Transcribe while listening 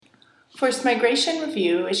Forced Migration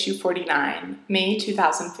Review, Issue 49, May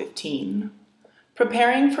 2015.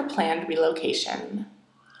 Preparing for Planned Relocation.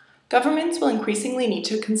 Governments will increasingly need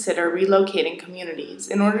to consider relocating communities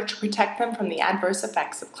in order to protect them from the adverse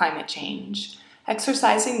effects of climate change,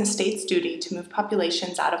 exercising the state's duty to move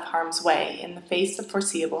populations out of harm's way in the face of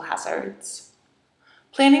foreseeable hazards.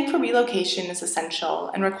 Planning for relocation is essential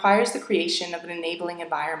and requires the creation of an enabling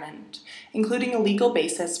environment, including a legal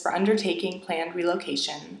basis for undertaking planned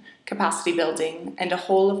relocation, capacity building, and a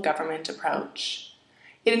whole-of-government approach.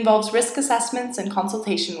 It involves risk assessments and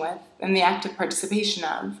consultation with, and the active participation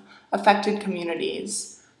of, affected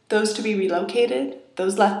communities, those to be relocated,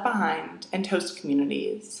 those left behind, and host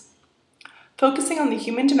communities. Focusing on the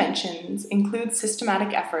human dimensions includes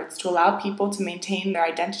systematic efforts to allow people to maintain their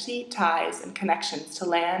identity, ties, and connections to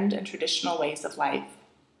land and traditional ways of life.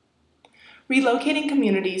 Relocating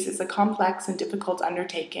communities is a complex and difficult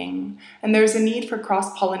undertaking, and there is a need for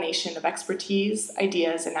cross-pollination of expertise,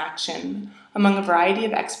 ideas, and action among a variety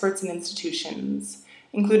of experts and institutions,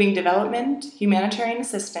 including development, humanitarian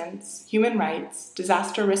assistance, human rights,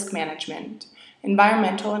 disaster risk management,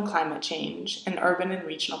 environmental and climate change, and urban and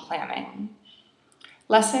regional planning.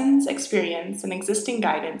 Lessons, experience, and existing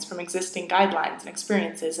guidance from existing guidelines and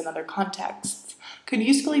experiences in other contexts could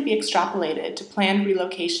usefully be extrapolated to planned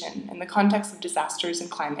relocation in the context of disasters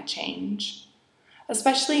and climate change.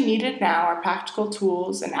 Especially needed now are practical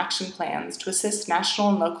tools and action plans to assist national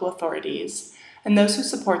and local authorities and those who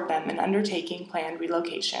support them in undertaking planned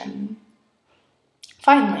relocation.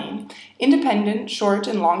 Finally, independent, short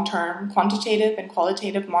and long-term, quantitative and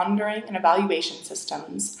qualitative monitoring and evaluation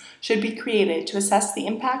systems should be created to assess the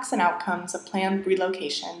impacts and outcomes of planned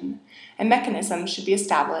relocation, and mechanisms should be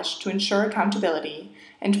established to ensure accountability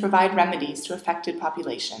and to provide remedies to affected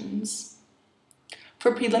populations.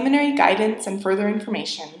 For preliminary guidance and further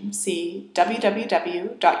information, see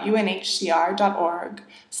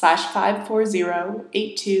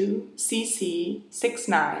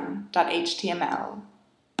www.unhcr.org/54082cc69.html.